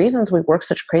 One of the reasons we work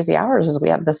such crazy hours is we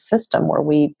have this system where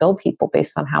we bill people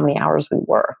based on how many hours we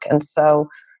work. And so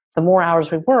the more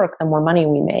hours we work, the more money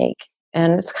we make.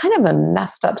 And it's kind of a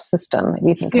messed up system if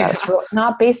you think about it. It's really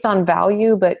not based on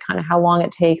value, but kind of how long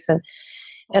it takes. And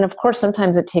of course,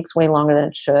 sometimes it takes way longer than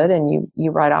it should, and you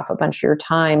write off a bunch of your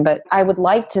time. But I would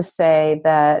like to say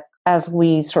that as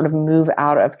we sort of move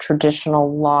out of traditional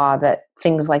law, that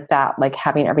things like that, like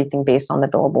having everything based on the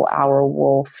billable hour,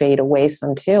 will fade away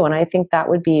some too. And I think that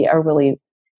would be a really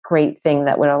great thing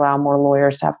that would allow more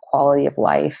lawyers to have quality of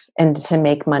life and to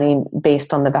make money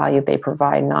based on the value they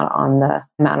provide, not on the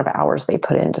amount of hours they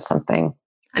put into something.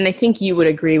 And I think you would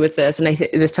agree with this. And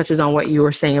this touches on what you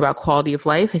were saying about quality of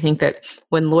life. I think that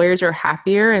when lawyers are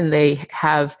happier and they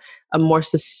have a more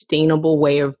sustainable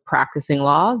way of practicing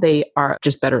law, they are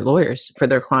just better lawyers for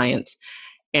their clients.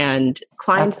 And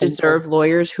clients deserve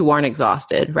lawyers who aren't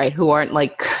exhausted, right? Who aren't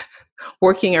like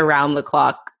working around the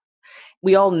clock.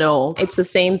 We all know it's the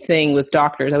same thing with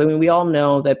doctors. I mean, we all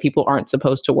know that people aren't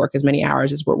supposed to work as many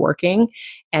hours as we're working,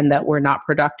 and that we're not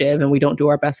productive and we don't do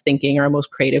our best thinking or our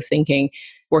most creative thinking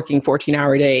working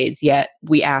 14-hour days. Yet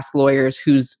we ask lawyers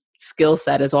whose skill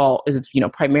set is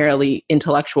primarily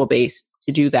intellectual based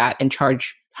to do that and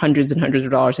charge hundreds and hundreds of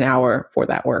dollars an hour for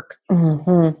that work.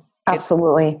 Mm-hmm.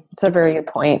 Absolutely. It's a very good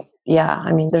point. Yeah.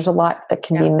 I mean, there's a lot that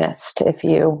can be missed if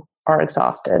you are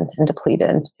exhausted and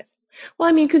depleted. Well,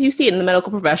 I mean, because you see it in the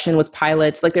medical profession with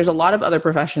pilots, like there's a lot of other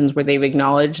professions where they've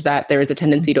acknowledged that there is a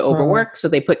tendency to overwork. So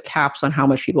they put caps on how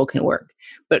much people can work.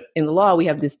 But in the law, we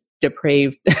have this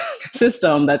depraved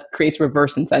system that creates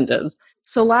reverse incentives.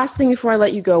 So last thing before I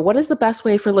let you go, what is the best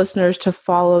way for listeners to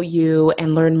follow you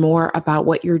and learn more about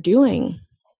what you're doing?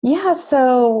 Yeah,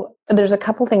 so there's a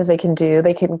couple things they can do.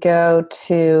 They can go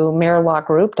to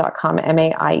maierlawgroup.com,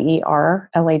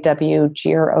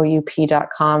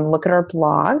 maierlawgroup.com, look at our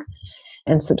blog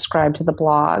and subscribe to the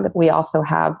blog. We also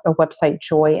have a website,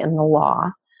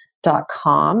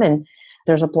 joyinthelaw.com, and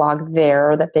there's a blog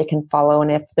there that they can follow.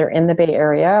 And if they're in the Bay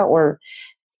Area, or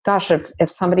gosh, if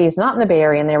somebody is not in the Bay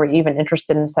Area and they were even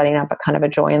interested in setting up a kind of a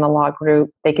Joy in the Law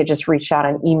group, they could just reach out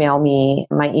and email me.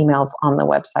 My email's on the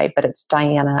website, but it's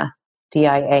Diana,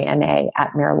 Diana,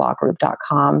 at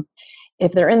maierlawgroup.com.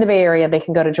 If they're in the Bay Area, they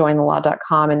can go to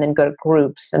jointhelaw.com and then go to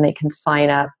groups, and they can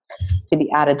sign up to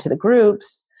be added to the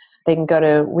groups. They can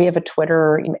we have a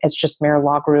Twitter, it's just Maier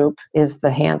Law Group is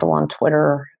the handle on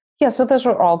Twitter. Yeah, so those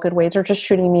are all good ways. Or just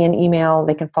shooting me an email.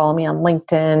 They can follow me on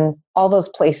LinkedIn. All those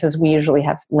places, we usually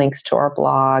have links to our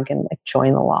blog and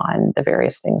Join the Law and the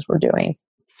various things we're doing.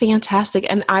 Fantastic.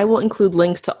 And I will include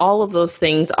links to all of those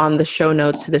things on the show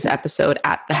notes to this episode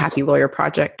at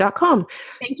thehappylawyerproject.com.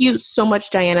 Thank you so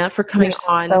much, Diana, for coming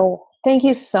on. Thank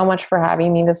you so much for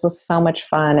having me. This was so much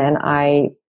fun, and I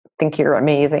think you're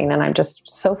amazing. And I'm just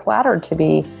so flattered to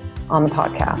be on the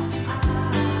podcast.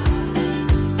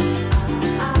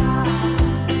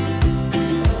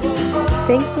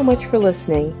 Thanks so much for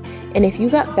listening. And if you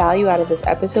got value out of this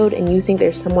episode and you think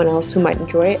there's someone else who might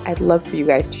enjoy it, I'd love for you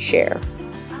guys to share.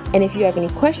 And if you have any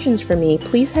questions for me,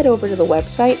 please head over to the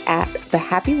website at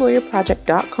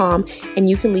thehappylawyerproject.com and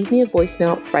you can leave me a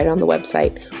voicemail right on the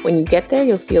website. When you get there,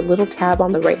 you'll see a little tab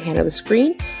on the right hand of the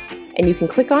screen and you can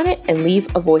click on it and leave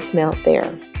a voicemail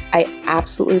there. I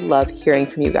absolutely love hearing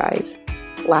from you guys.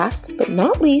 Last but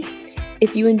not least,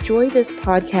 if you enjoy this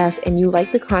podcast and you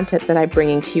like the content that I'm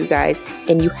bringing to you guys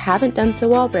and you haven't done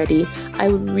so already, I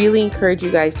would really encourage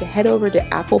you guys to head over to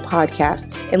Apple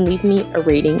Podcasts and leave me a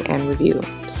rating and review.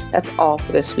 That's all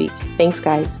for this week. Thanks,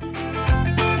 guys.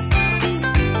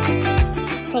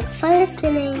 Thanks for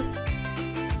listening.